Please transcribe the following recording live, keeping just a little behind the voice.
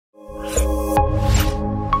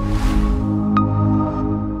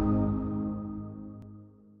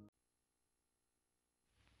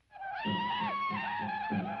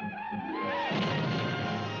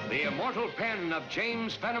of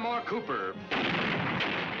James Fenimore Cooper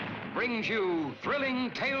brings you thrilling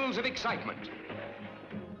tales of excitement,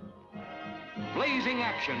 blazing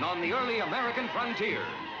action on the early American frontier,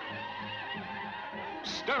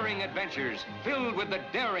 stirring adventures filled with the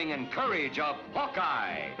daring and courage of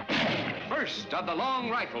Hawkeye, first of the Long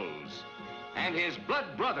Rifles, and his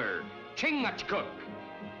blood brother, Chingachgook,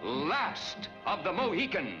 last of the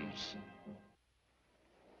Mohicans.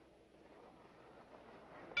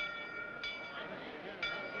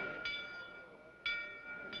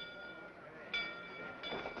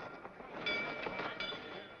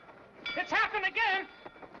 It's happened again!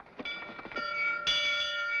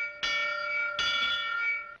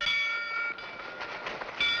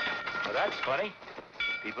 Well, that's funny.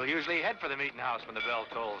 People usually head for the meeting house when the bell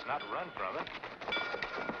tolls, not run from it.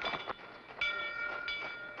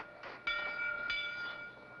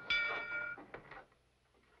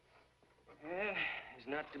 Yeah, he's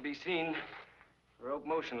not to be seen. Rope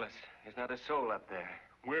motionless. There's not a soul up there.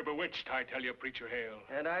 We're bewitched, I tell you, Preacher Hale.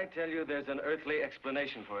 And I tell you, there's an earthly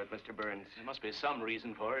explanation for it, Mr. Burns. There must be some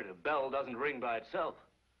reason for it. A bell doesn't ring by itself.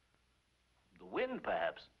 The wind,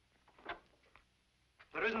 perhaps.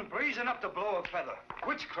 There isn't breeze enough to blow a feather.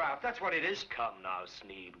 Witchcraft, that's what it is. Come now,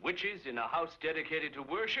 Sneed. Witches in a house dedicated to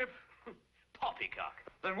worship? Poppycock.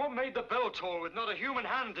 Then what made the bell toll with not a human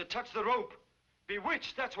hand to touch the rope?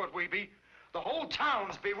 Bewitched, that's what we be. The whole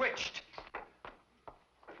town's bewitched.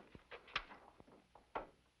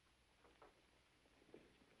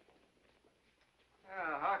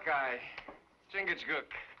 Hawkeye, Chingachgook,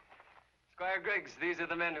 Squire Griggs, these are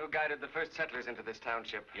the men who guided the first settlers into this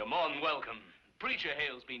township. You're more than welcome. Preacher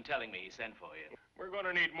Hale's been telling me he sent for you. We're going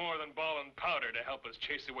to need more than ball and powder to help us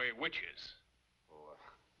chase away witches. Oh,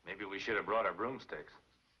 maybe we should have brought our broomsticks.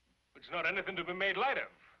 It's not anything to be made light of.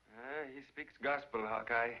 He speaks gospel,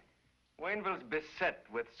 Hawkeye. Wayneville's beset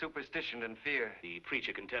with superstition and fear. The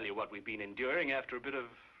preacher can tell you what we've been enduring after a bit of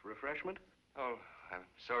refreshment. Oh, I'm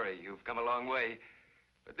sorry. You've come a long way.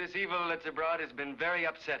 But this evil that's abroad has been very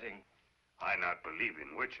upsetting. I not believe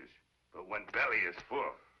in witches, but when belly is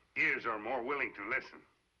full, ears are more willing to listen.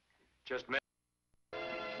 Just You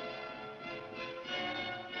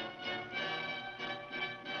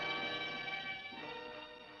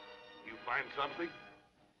find something?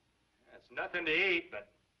 That's nothing to eat, but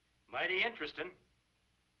mighty interesting.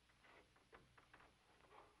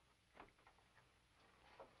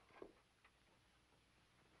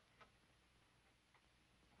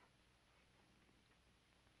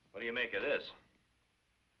 What do you make of this?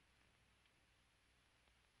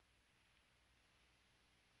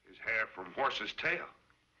 His hair from horse's tail.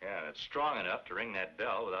 Yeah, and it's strong enough to ring that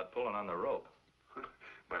bell without pulling on the rope.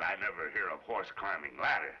 But I never hear of horse climbing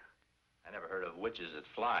ladder. I never heard of witches that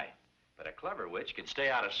fly. But a clever witch could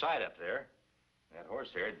stay out of sight up there. That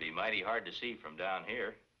horsehair'd be mighty hard to see from down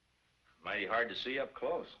here. Mighty hard to see up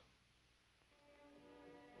close.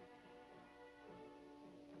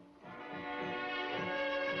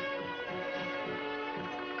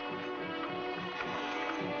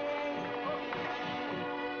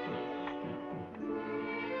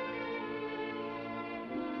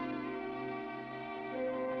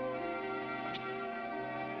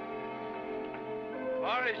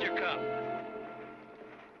 Far as you come.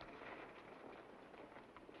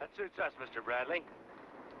 That suits us, Mr. Bradley.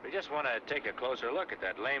 We just want to take a closer look at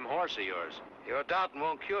that lame horse of yours. Your doubting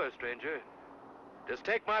won't cure, stranger. Just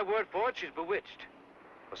take my word for it, she's bewitched.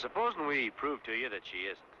 Well, supposing we prove to you that she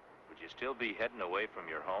isn't, would you still be heading away from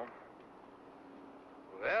your home?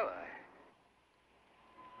 Well,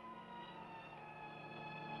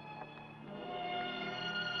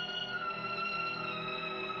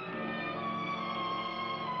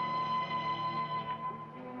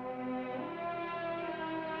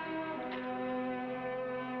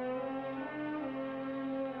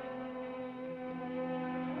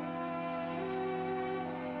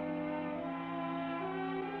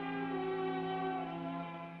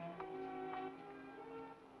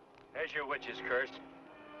 There's your witch's curse.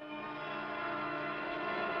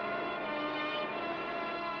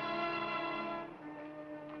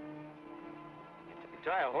 You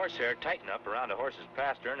tie a horsehair tight enough around a horse's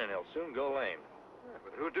pastern and he'll soon go lame.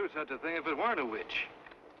 but who'd do such a thing if it weren't a witch?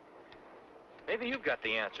 Maybe you've got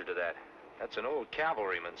the answer to that. That's an old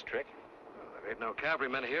cavalryman's trick. Well, there ain't no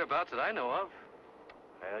cavalrymen hereabouts that I know of.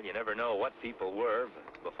 Well, you never know what people were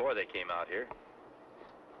before they came out here.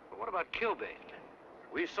 But what about Kilbane?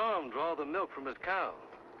 We saw him draw the milk from his cow.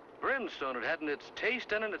 Brimstone it had in its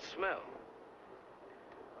taste and in its smell.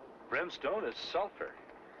 Brimstone is sulfur.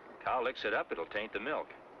 Cow licks it up, it'll taint the milk.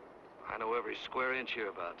 I know every square inch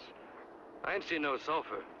hereabouts. I ain't seen no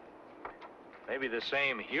sulfur. Maybe the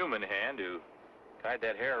same human hand who Tied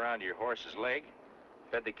that hair around your horse's leg.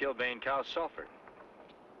 Fed the Kilbane cow sulfur.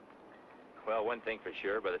 Well, one thing for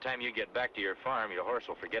sure, by the time you get back to your farm, your horse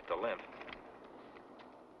will forget to limp.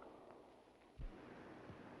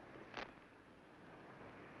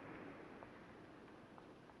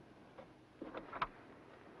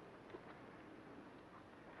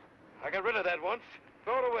 I got rid of that once.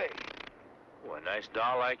 Throw it away. Oh, a nice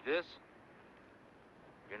doll like this?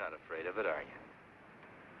 You're not afraid of it, are you?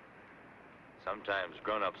 Sometimes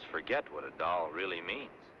grown-ups forget what a doll really means.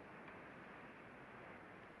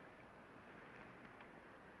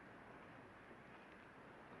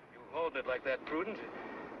 You holding it like that, Prudence?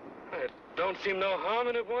 It don't seem no harm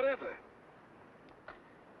in it whatever.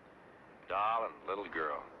 Doll and little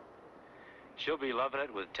girl. She'll be loving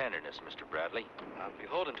it with tenderness, Mr. Bradley. I'm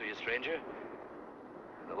beholden to you, stranger.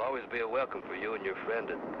 There'll always be a welcome for you and your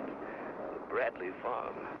friend at the Bradley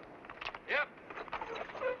farm. Yep.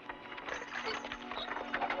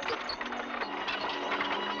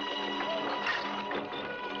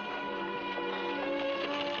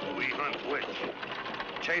 We hunt witch.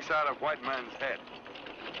 Chase out of white man's head.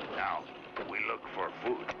 Now, we look for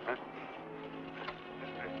food, huh?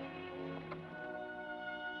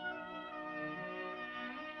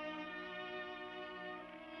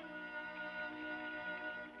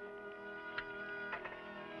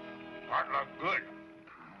 Hart looked good.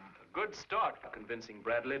 A good start for convincing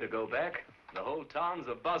Bradley to go back. The whole town's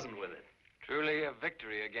a buzzing with it. Truly a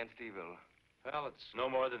victory against evil. Well, it's no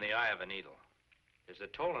more than the eye of a needle. There's a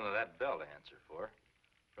tolling of that bell to answer for.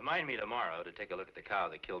 Remind me tomorrow to take a look at the cow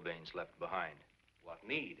the Kilbanes left behind. What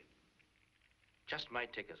need? Just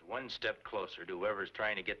might take us one step closer to whoever's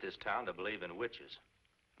trying to get this town to believe in witches.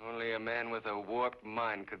 Only a man with a warped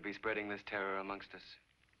mind could be spreading this terror amongst us.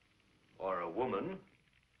 Or a woman.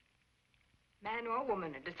 Man or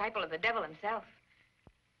woman, a disciple of the devil himself.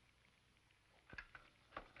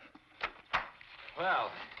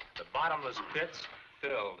 Well, the bottomless pit's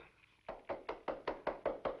filled.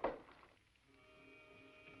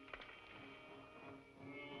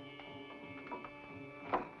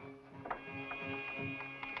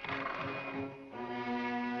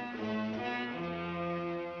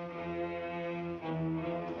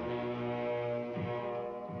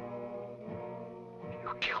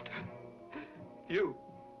 You killed her. You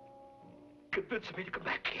convinced me to come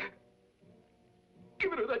back here.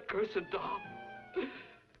 Giving her that cursed doll.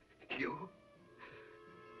 You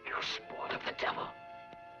sport of the devil.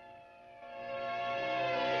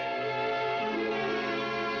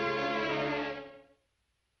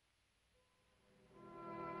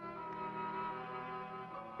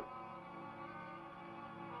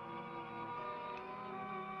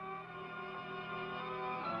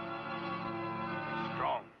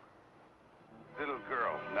 Strong. Little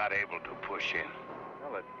girl, not able to push in.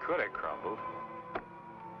 Well, it could have crumbled.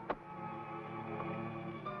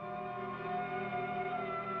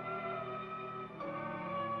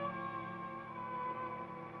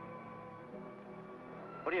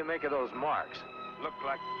 What do you make of those marks? Look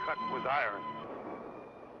like cut with iron.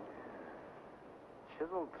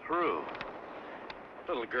 Chiseled through.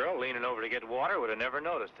 Little girl leaning over to get water would have never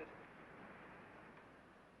noticed it.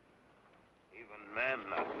 Even men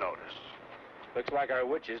not notice. Looks like our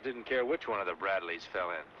witches didn't care which one of the Bradleys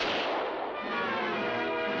fell in.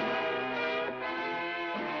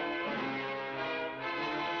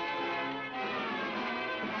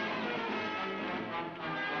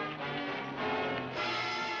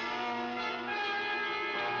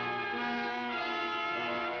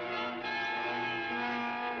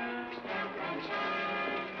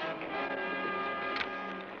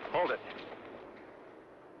 Hold it.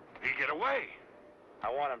 He get away. I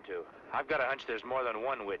want him to. I've got a hunch there's more than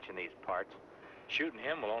one witch in these parts. Shooting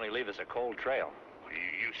him will only leave us a cold trail.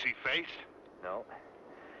 You see face? No.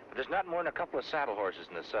 But there's not more than a couple of saddle horses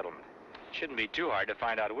in the settlement. Shouldn't be too hard to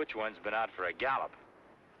find out which one's been out for a gallop.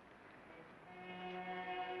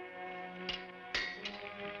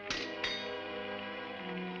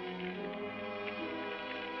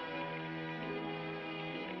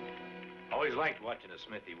 Always liked watching a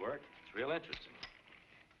smithy work. It's real interesting.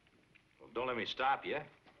 Well, don't let me stop you.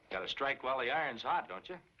 Gotta strike while the iron's hot, don't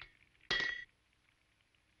you?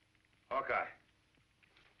 Hawkeye.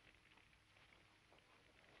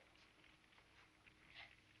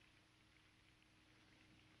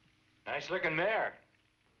 Nice-looking mare.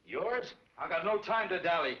 Yours? I got no time to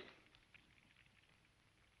dally.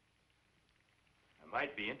 I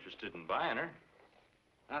might be interested in buying her.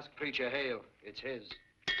 Ask Preacher Hale. It's his.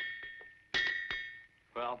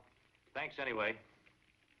 Well, thanks anyway.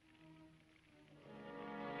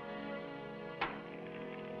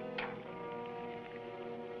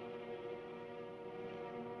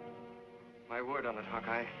 My word on it,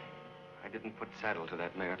 Hawkeye. I didn't put saddle to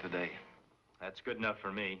that mare today. That's good enough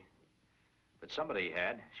for me. But somebody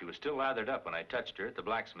had. She was still lathered up when I touched her at the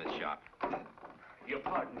blacksmith shop. Your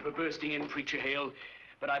pardon for bursting in, Preacher Hale,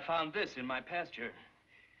 but I found this in my pasture.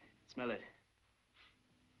 Smell it.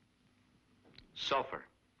 Sulfur.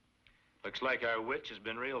 Looks like our witch has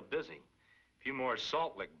been real busy. A few more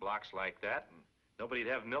salt lick blocks like that, and nobody'd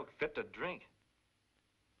have milk fit to drink.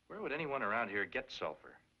 Where would anyone around here get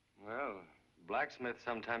sulfur? Well, blacksmith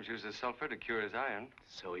sometimes uses sulfur to cure his iron.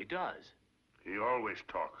 So he does. He always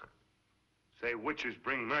talk. Say witches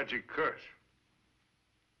bring magic curse.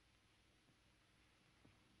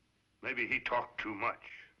 Maybe he talked too much.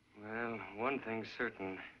 Well, one thing's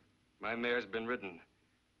certain. My mare's been ridden,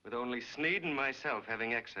 with only Sneed and myself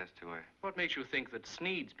having access to her. What makes you think that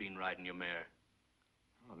Sneed's been riding your mare?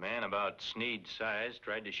 A man about Sneed's size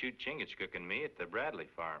tried to shoot Chingachgook and me at the Bradley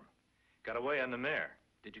farm. Got away on the mare.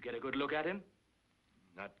 Did you get a good look at him?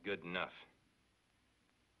 Not good enough.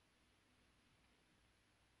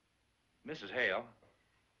 Mrs. Hale,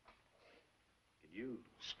 could you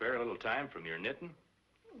spare a little time from your knitting?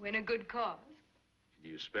 In a good cause.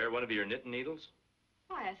 Could you spare one of your knitting needles?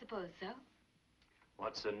 Why, I suppose so.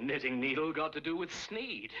 What's a knitting needle got to do with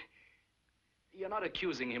Sneed? You're not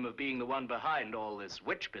accusing him of being the one behind all this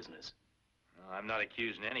witch business. No, I'm not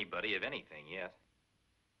accusing anybody of anything yet.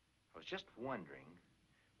 I was just wondering,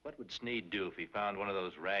 what would Sneed do if he found one of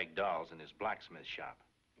those rag dolls in his blacksmith shop?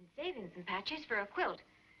 And saving some patches for a quilt.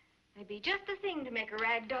 They'd be just the thing to make a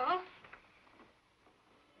rag doll.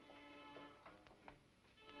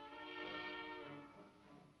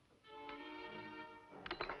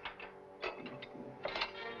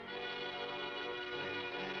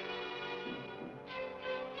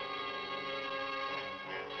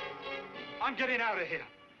 I'm getting out of here.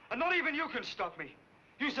 And not even you can stop me.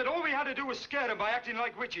 You said all we had to do was scare them by acting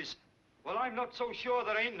like witches. Well, I'm not so sure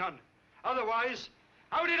there ain't none. Otherwise,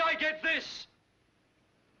 how did I get this?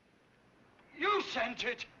 You sent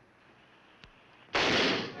it.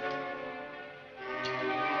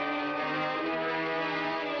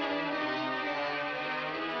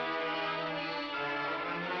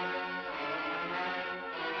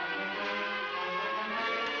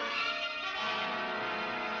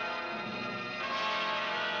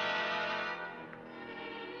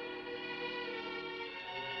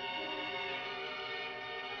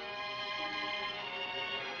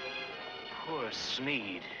 Poor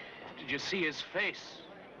Sneed. Did you see his face?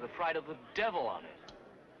 The fright of the devil on it.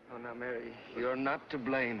 Oh, now, Mary, you're not to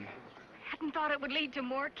blame. Hadn't thought it would lead to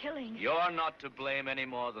more killing. You're not to blame any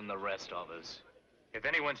more than the rest of us. If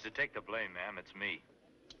anyone's to take the blame, ma'am, it's me.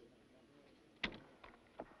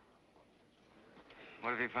 What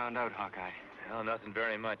have you found out, Hawkeye? Well, nothing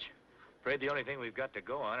very much. Afraid the only thing we've got to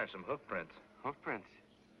go on are some hoof prints. Hoof prints?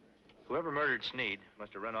 Whoever murdered Sneed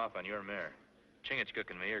must have run off on your mare. Chingachgook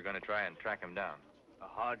and me are going to try and track him down. A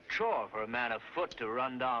hard chore for a man afoot to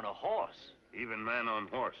run down a horse. Even man on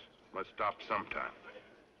horse must stop sometime.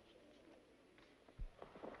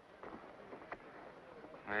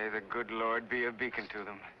 May the good Lord be a beacon to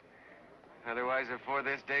them. Otherwise, before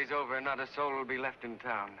this day's over, not a soul will be left in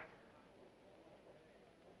town.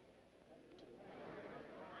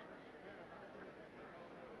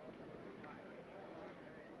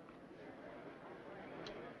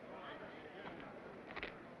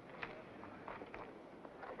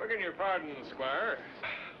 Begging your pardon, Squire.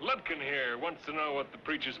 Ludkin here wants to know what the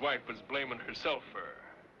preacher's wife was blaming herself for.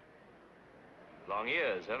 Long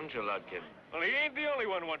years, haven't you, Ludkin? Well, he ain't the only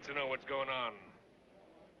one wants to know what's going on.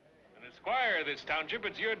 And as squire of this township,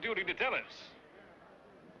 it's your duty to tell us.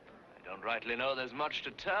 I don't rightly know there's much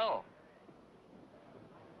to tell.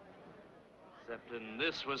 Excepting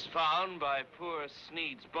this was found by poor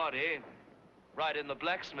Sneed's body, right in the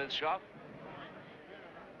blacksmith shop.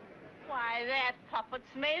 Why, that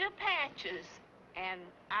puppet's made of patches, and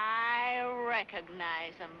I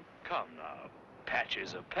recognize them. Come now,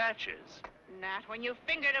 patches are patches. Not when you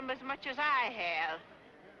fingered them as much as I have.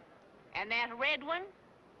 And that red one,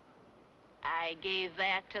 I gave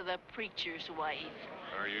that to the preacher's wife.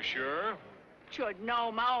 Are you sure? Should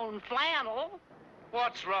know my own flannel.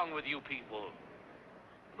 What's wrong with you people?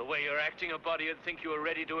 The way you're acting, a body would think you were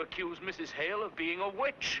ready to accuse Mrs. Hale of being a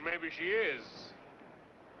witch. Maybe she is.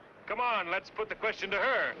 Come on, let's put the question to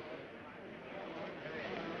her.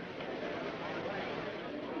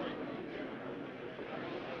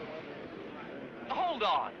 Hold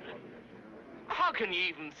on. How can you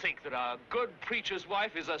even think that our good preacher's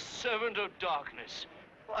wife is a servant of darkness?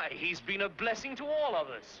 Why, he's been a blessing to all of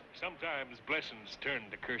us. Sometimes blessings turn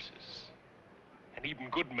to curses. And even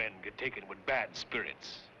good men get taken with bad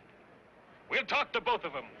spirits. We'll talk to both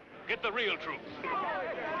of them. Get the real truth.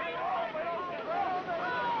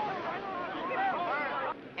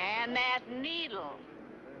 And that needle.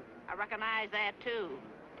 I recognize that, too.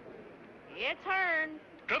 It's hern.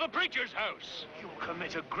 To the preacher's house. You'll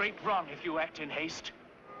commit a great wrong if you act in haste.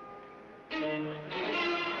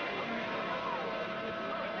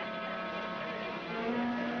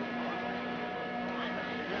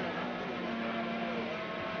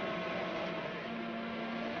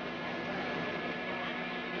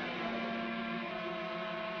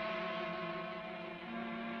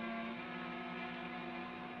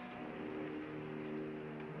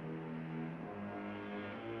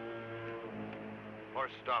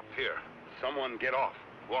 Horse stop here. Someone get off.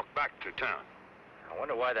 Walk back to town. I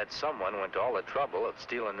wonder why that someone went to all the trouble of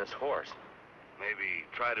stealing this horse. Maybe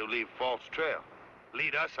try to leave false trail.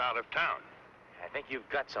 Lead us out of town. I think you've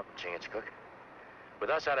got something, Chingachgook. With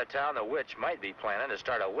us out of town, the witch might be planning to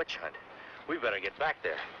start a witch hunt. We better get back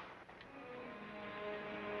there.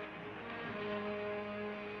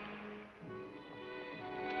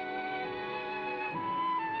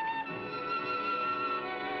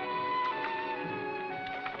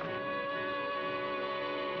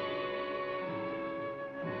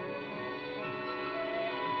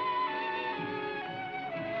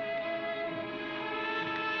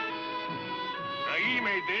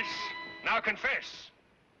 Now confess.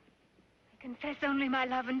 I confess only my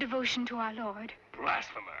love and devotion to our Lord.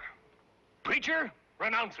 Blasphemer. Preacher,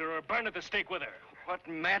 renounce her or burn at the stake with her. What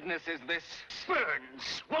madness is this?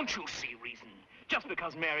 Burns, won't you see reason? Just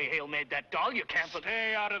because Mary Hale made that doll, you can't...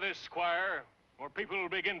 Stay out of this, Squire, or people will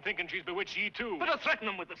begin thinking she's bewitched ye too. But threaten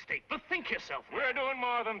them with the stake. Bethink yourself. We're doing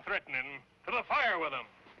more than threatening. To the fire with them.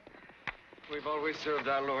 We've always served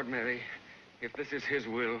our Lord, Mary. If this is his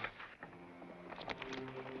will...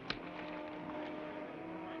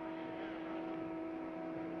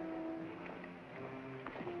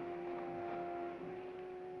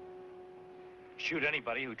 Shoot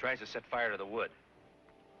anybody who tries to set fire to the wood.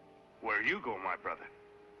 Where you go, my brother?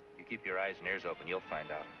 You keep your eyes and ears open, you'll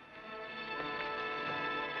find out.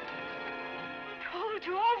 Told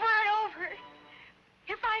you over and over.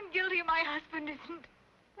 If I'm guilty, my husband isn't.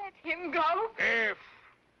 Let him go. If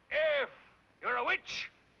you're a witch,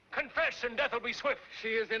 confess and death will be swift. She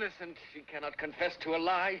is innocent. She cannot confess to a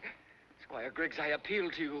lie. Squire Griggs, I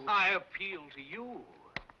appeal to you. I appeal to you.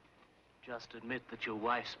 Just admit that your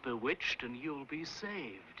wife's bewitched and you'll be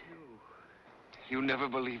saved. You never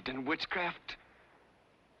believed in witchcraft?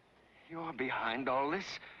 You're behind all this?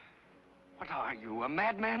 What are you, a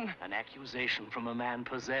madman? An accusation from a man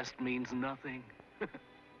possessed means nothing.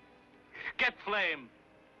 Get flame.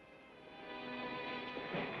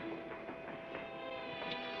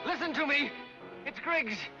 Listen to me. It's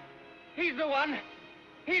Griggs. He's the one.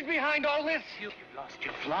 He's behind all this. You've lost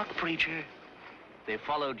your flock, preacher. They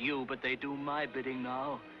followed you, but they do my bidding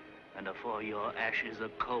now. And before your ashes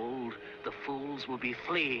are cold, the fools will be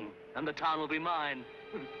fleeing, and the town will be mine.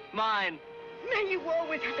 Mine. May you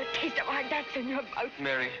always have a taste of our guts in your mouth.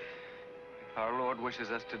 Mary, if our Lord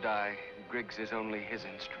wishes us to die, Griggs is only his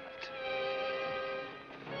instrument.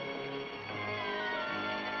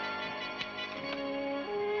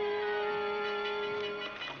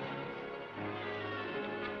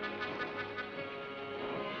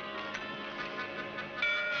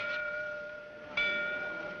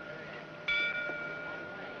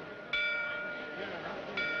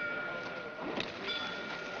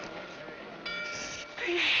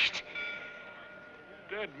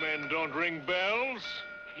 Dead men don't ring bells.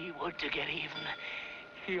 He would to get even.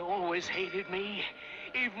 He always hated me,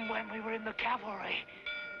 even when we were in the cavalry.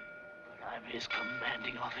 But I'm his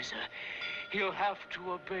commanding officer. He'll have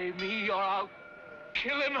to obey me or I'll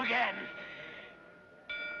kill him again.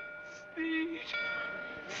 Sneed,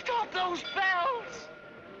 stop those bells!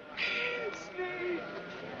 Sneed.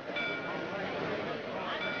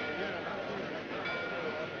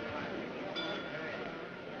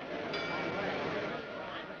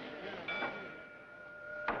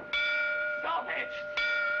 Stop it!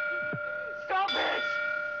 Stop it!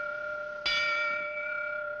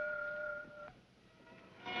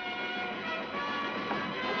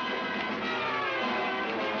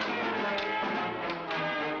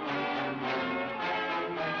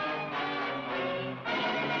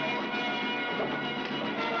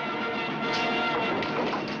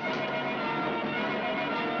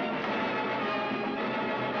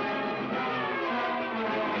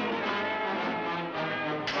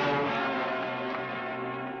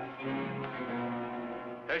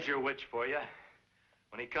 There's your witch for you.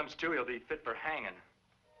 When he comes to, he'll be fit for hanging.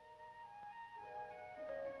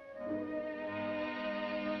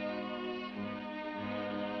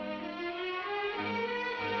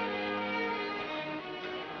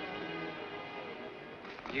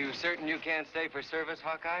 You certain you can't stay for service,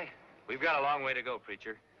 Hawkeye? We've got a long way to go,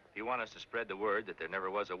 preacher. If you want us to spread the word that there never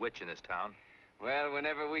was a witch in this town. Well,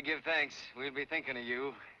 whenever we give thanks, we'll be thinking of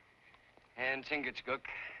you. And Chingachgook.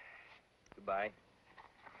 Goodbye.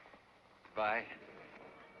 Goodbye.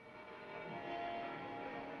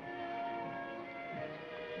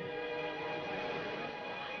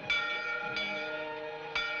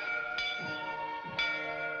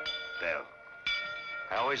 Bell.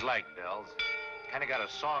 I always liked bells. Kind of got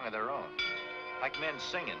a song of their own. Like men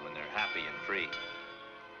singing when they're happy and free.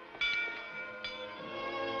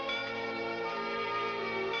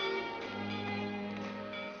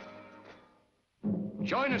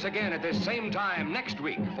 Join us again at this same time next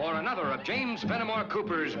week for another of James Fenimore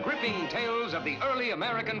Cooper's gripping tales of the early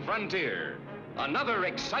American frontier. Another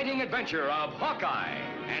exciting adventure of Hawkeye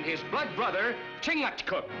and his blood brother,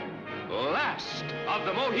 Chingachgook, last of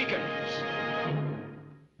the Mohicans.